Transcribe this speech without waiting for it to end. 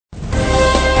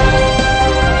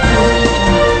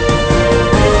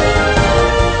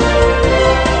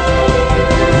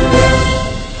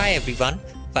everyone,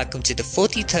 welcome to the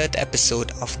 43rd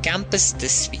episode of Campus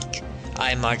This Week. I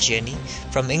am Arjani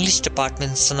from English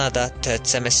Department Sonada 3rd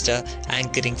semester,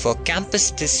 anchoring for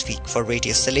Campus This Week for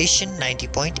Radio Salesian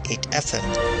 90.8 FM.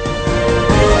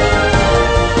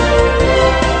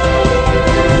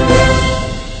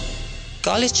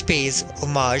 College pays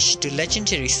homage to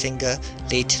legendary singer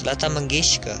late Lata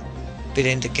Mangeshkar.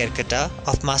 Virendra Kerkata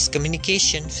of Mass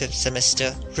Communication 5th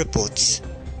semester reports.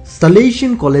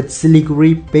 Salesian College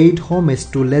Siliguri paid homage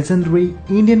to legendary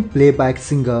Indian playback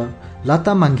singer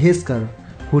Lata Mangeshkar,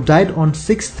 who died on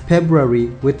 6th February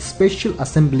with special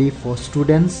assembly for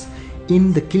students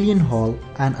in the Killian Hall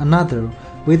and another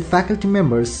with faculty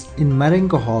members in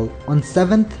Marengo Hall on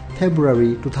 7th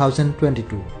February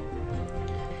 2022.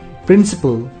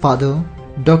 Principal Father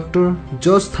Dr.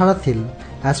 George Tharathil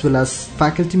as well as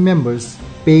faculty members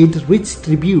paid rich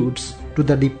tributes to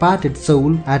the departed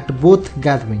soul at both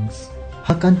gatherings.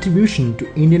 Her contribution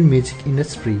to Indian music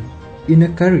industry in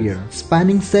a career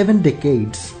spanning 7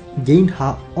 decades gained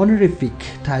her honorific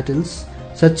titles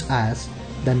such as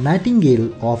the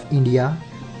Nightingale of India,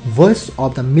 Voice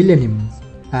of the Millennium,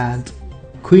 and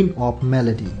Queen of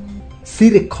Melody. She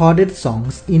recorded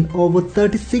songs in over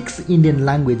 36 Indian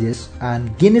languages,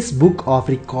 and Guinness Book of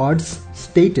Records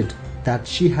stated that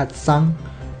she had sung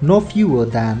no fewer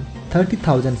than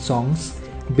 30,000 songs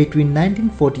between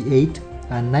 1948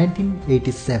 and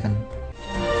 1987.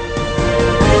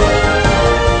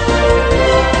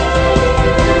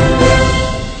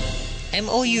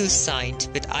 MOU signed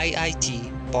with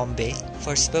IIT Bombay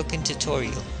for spoken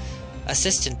tutorial.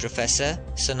 Assistant Professor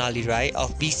Sonali Rai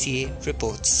of BCA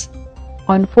reports.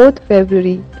 On 4th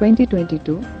February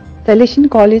 2022, Salesian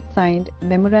College signed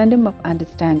Memorandum of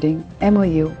Understanding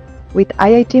MOU with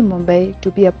IIT Mumbai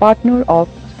to be a partner of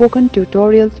Spoken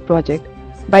Tutorials project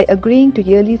by agreeing to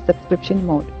yearly subscription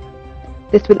mode.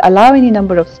 This will allow any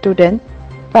number of students,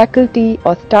 faculty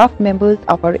or staff members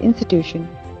of our institution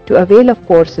to avail of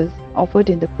courses offered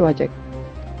in the project.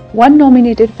 One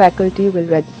nominated faculty will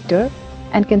register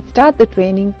and can start the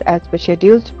trainings as per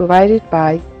schedules provided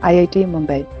by IIT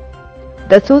Mumbai.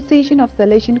 The Association of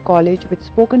Salesian College with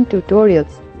Spoken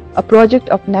Tutorials, a project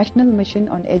of National Mission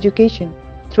on Education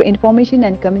through Information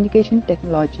and Communication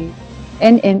Technology,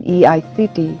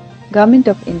 NMEICT, Government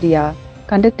of India,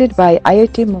 conducted by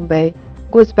IIT Mumbai,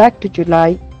 goes back to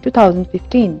July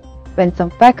 2015, when some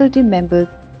faculty members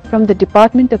from the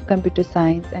Department of Computer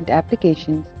Science and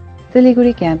Applications,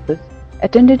 Siliguri campus,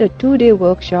 attended a 2-day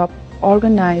workshop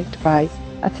organized by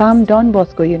Assam Don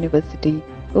Bosco University,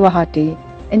 Guwahati,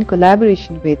 in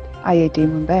collaboration with IIT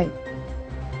Mumbai.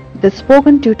 The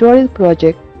Spoken Tutorial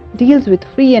project deals with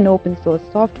free and open source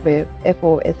software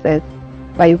FOSS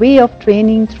by way of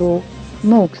training through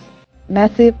MOOCs,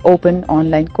 massive open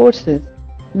online courses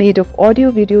made of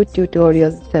audio-video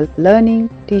tutorials, self-learning,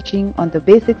 teaching on the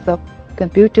basics of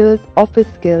computers, office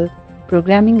skills,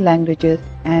 programming languages,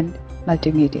 and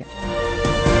multimedia.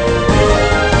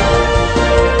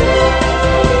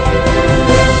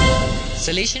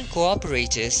 Salesian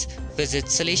cooperators visit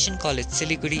Salesian College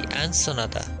Siliguri and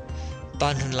Sonada.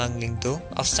 Banhun Langlingdo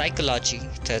of Psychology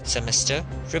 3rd semester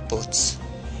reports.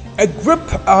 A group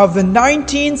of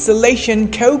 19 Salesian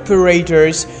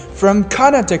cooperators from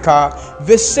Karnataka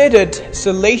visited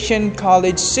Salesian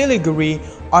College Siliguri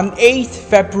on 8th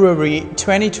February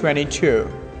 2022.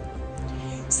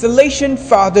 Salesian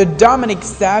Father Dominic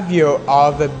Savio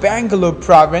of Bangalore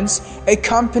province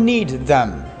accompanied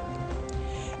them.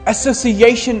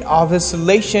 Association of the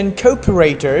Salesian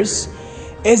Cooperators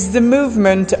is the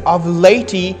movement of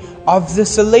laity of the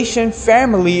Salesian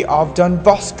family of Don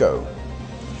Bosco.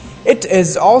 It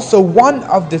is also one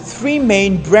of the 3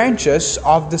 main branches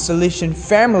of the Salesian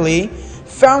family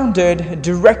founded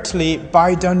directly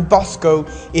by Don Bosco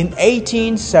in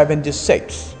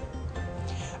 1876.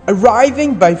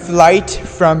 Arriving by flight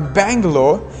from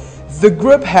Bangalore, the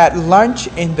group had lunch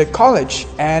in the college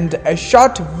and a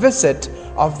short visit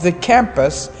of the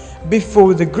campus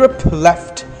before the group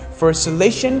left for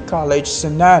Salesian College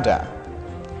Sonada.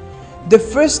 The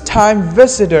first-time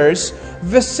visitors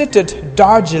visited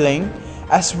Darjeeling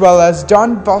as well as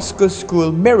Don Bosco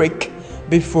School Mirik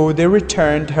before they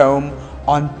returned home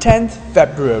on 10th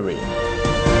February.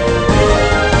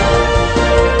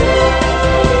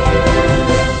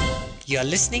 You are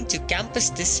listening to Campus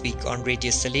This Week on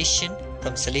Radio Salesian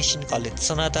from Salesian College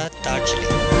Sonada, Darjeeling.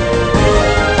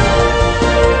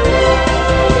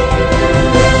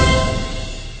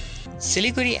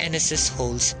 Siliguri NSS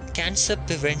holds Cancer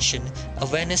Prevention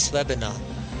Awareness Webinar.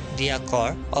 Dia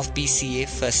Kaur of BCA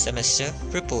 1st semester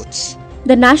reports.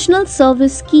 The National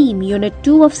Service Scheme Unit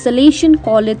 2 of Salesian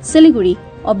College Siliguri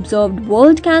observed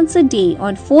World Cancer Day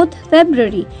on 4th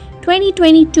February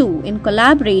 2022 in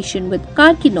collaboration with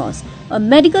Karkinos, a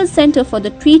medical center for the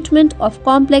treatment of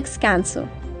complex cancer.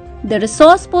 The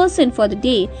resource person for the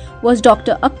day was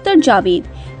Dr. Akhtar Javed,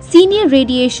 senior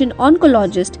radiation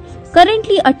oncologist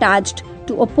currently attached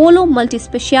to Apollo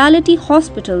Multispeciality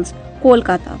Hospitals,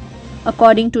 Kolkata.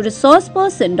 According to resource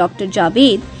person Dr.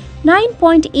 Javed,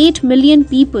 9.8 million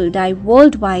people die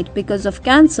worldwide because of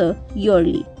cancer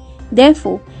yearly.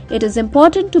 Therefore, it is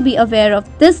important to be aware of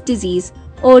this disease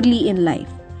early in life.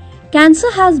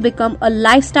 Cancer has become a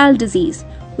lifestyle disease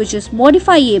which is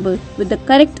modifiable with the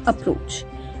correct approach.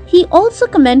 He also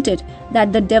commented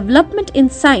that the development in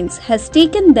science has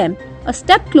taken them a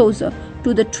step closer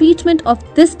to the treatment of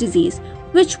this disease,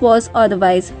 which was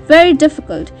otherwise very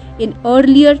difficult in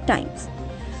earlier times.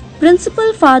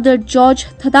 Principal Father George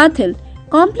Thadathil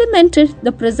complimented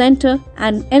the presenter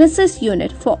and NSS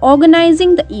unit for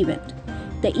organizing the event.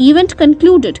 The event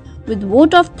concluded with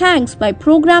vote of thanks by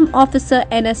Program Officer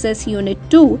NSS Unit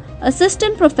 2,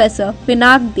 Assistant Professor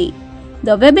Pinak De.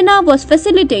 The webinar was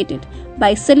facilitated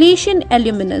by Salesian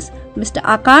alumnus Mr.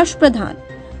 Akash Pradhan.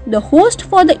 The host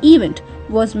for the event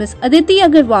was Ms. Aditi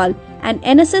Agarwal, an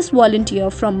NSS volunteer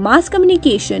from Mass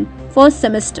Communication, first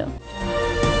semester.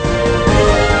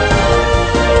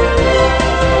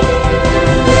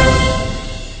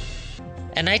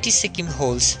 NIT Sikkim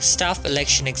holds staff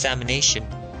election examination.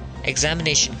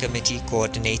 Examination Committee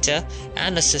Coordinator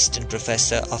and Assistant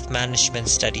Professor of Management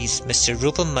Studies Mr.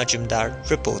 Rupam Majumdar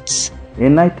reports.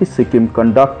 NIT Sikkim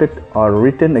conducted a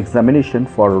written examination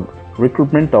for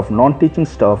recruitment of non-teaching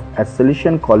staff at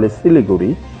Salesian College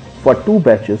Siliguri for 2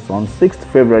 batches on 6th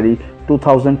February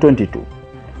 2022.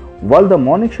 While the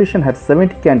morning session had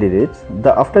 70 candidates,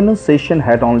 the afternoon session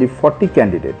had only 40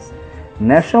 candidates.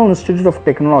 National Institute of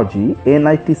Technology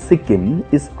NIT Sikkim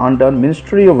is under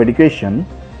Ministry of Education.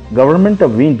 Government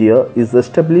of India is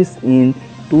established in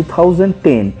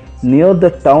 2010 near the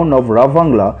town of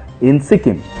Ravangla in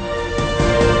Sikkim.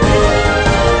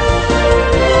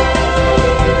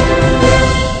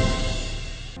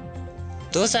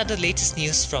 Those are the latest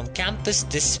news from campus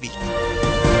this week.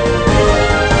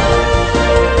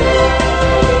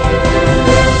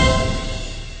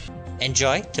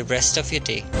 Enjoy the rest of your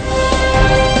day.